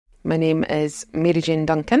My name is Mary Jane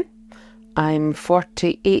Duncan. I'm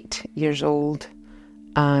 48 years old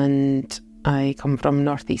and I come from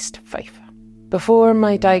northeast Fife. Before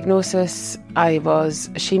my diagnosis, I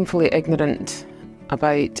was shamefully ignorant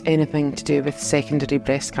about anything to do with secondary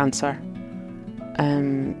breast cancer.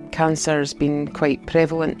 Cancer's been quite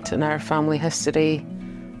prevalent in our family history,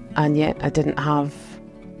 and yet I didn't have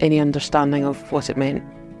any understanding of what it meant.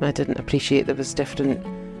 I didn't appreciate there was different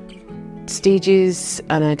stages,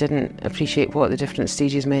 and I didn't appreciate what the different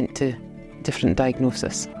stages meant to different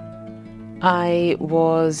diagnosis. I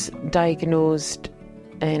was diagnosed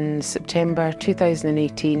in September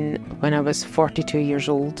 2018 when I was 42 years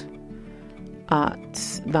old.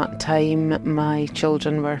 At that time, my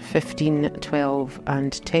children were 15, 12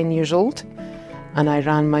 and 10 years old, and I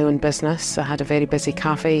ran my own business. I had a very busy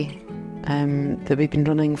cafe that we'd been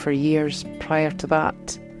running for years prior to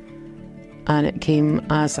that, and it came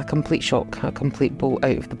as a complete shock, a complete bolt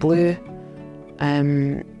out of the blue.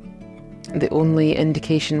 The only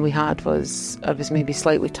indication we had was I was maybe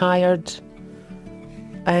slightly tired,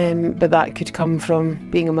 but that could come from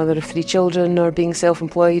being a mother of 3 children or being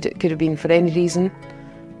self-employed. It could have been for any reason.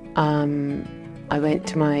 I went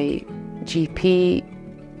to my GP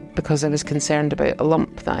because I was concerned about a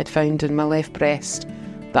lump that I'd found in my left breast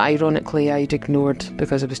that ironically I'd ignored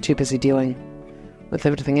because I was too busy dealing with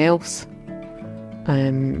everything else.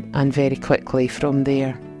 And very quickly from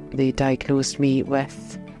there they diagnosed me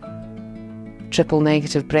with triple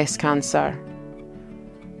negative breast cancer,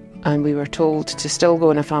 and we were told to still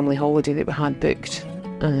go on a family holiday that we had booked,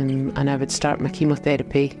 and I would start my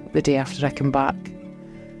chemotherapy the day after I came back.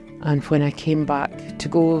 And when I came back to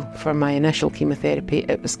go for my initial chemotherapy,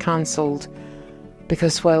 it was cancelled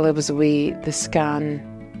because while I was away, the scan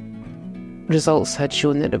results had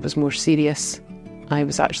shown that it was more serious. I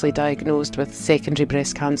was actually diagnosed with secondary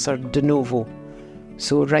breast cancer de novo,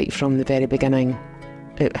 so right from the very beginning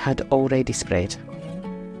it had already spread.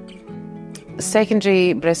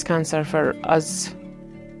 Secondary breast cancer for us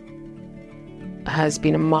has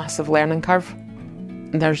been a massive learning curve.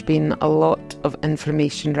 There's been a lot of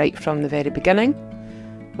information right from the very beginning,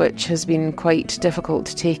 which has been quite difficult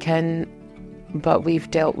to take in, but we've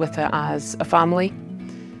dealt with it as a family.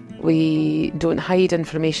 We don't hide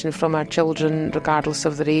information from our children regardless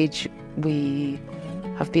of their age. We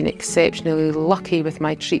have been exceptionally lucky with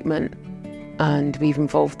my treatment, and we've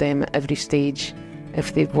involved them at every stage.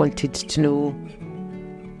 If they've wanted to know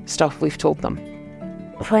stuff, we've told them.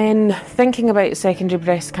 When thinking about secondary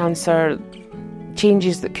breast cancer,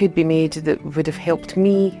 changes that could be made that would have helped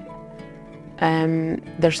me,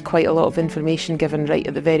 there's quite a lot of information given right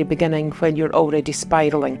at the very beginning when you're already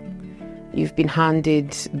spiralling. You've been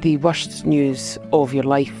handed the worst news of your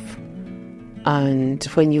life, and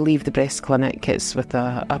when you leave the breast clinic, it's with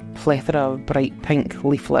a plethora of bright pink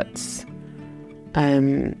leaflets.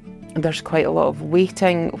 There's quite a lot of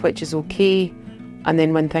waiting, which is okay, and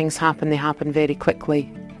then when things happen, they happen very quickly.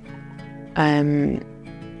 One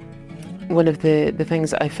of the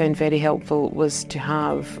things that I found very helpful was to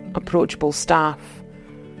have approachable staff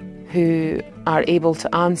who are able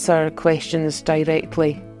to answer questions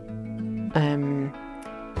directly,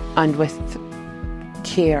 and with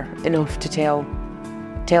care enough to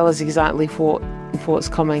tell us exactly what's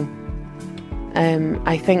coming.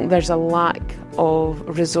 I think there's a lack of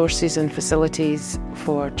resources and facilities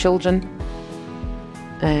for children.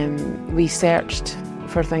 We searched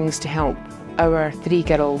for things to help our 3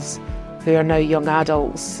 girls who are now young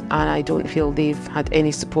adults, and I don't feel they've had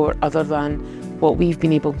any support other than what we've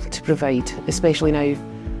been able to provide, especially now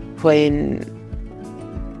when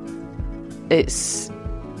it's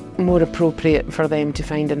more appropriate for them to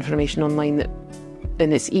find information online,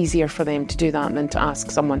 and it's easier for them to do that than to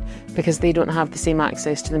ask someone, because they don't have the same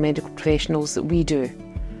access to the medical professionals that we do.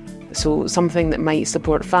 So something that might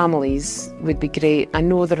support families would be great. I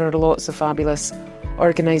know there are lots of fabulous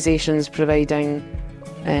organisations providing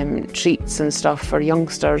treats and stuff for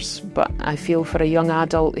youngsters, but I feel for a young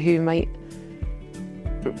adult who might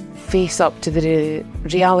face up to the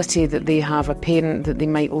reality that they have a parent that they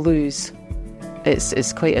might lose,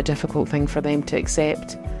 it's quite a difficult thing for them to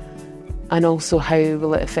accept. And also, how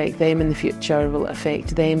will it affect them in the future? Will it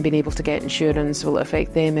affect them being able to get insurance? Will it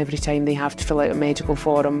affect them every time they have to fill out a medical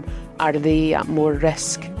form? Are they at more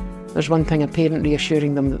risk? There's one thing, a parent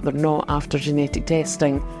reassuring them that they're not after genetic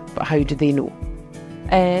testing, but how do they know?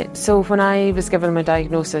 So when I was given my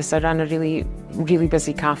diagnosis, I ran a really, really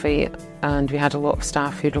busy cafe, and we had a lot of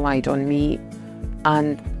staff who relied on me,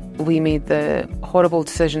 and we made the horrible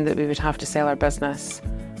decision that we would have to sell our business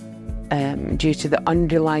due to the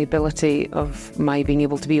unreliability of my being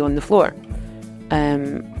able to be on the floor.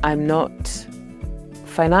 I'm not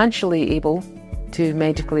financially able to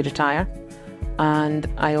medically retire, and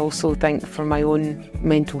I also think for my own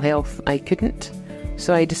mental health I couldn't.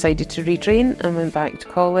 So I decided to retrain and went back to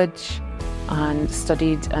college and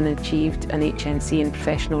studied and achieved an HNC in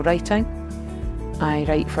professional writing. I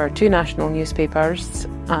write for 2 national newspapers,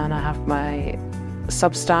 and I have my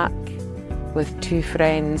Substack with 2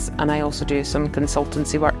 friends, and I also do some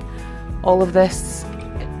consultancy work. All of this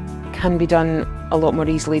can be done a lot more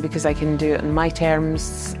easily because I can do it on my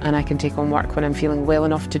terms, and I can take on work when I'm feeling well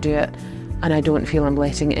enough to do it, and I don't feel I'm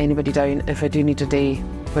letting anybody down if I do need a day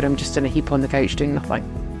where I'm just in a heap on the couch doing nothing.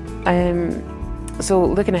 So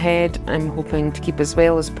looking ahead, I'm hoping to keep as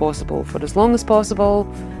well as possible for as long as possible.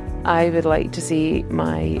 I would like to see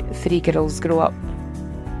my 3 girls grow up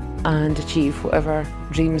and achieve whatever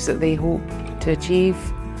dreams that they hope to achieve,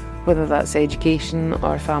 whether that's education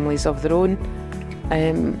or families of their own.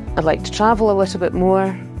 I'd like to travel a little bit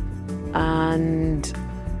more, and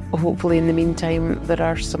hopefully in the meantime there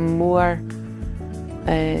are some more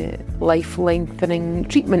life-lengthening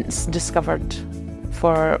treatments discovered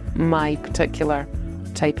for my particular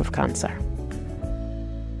type of cancer.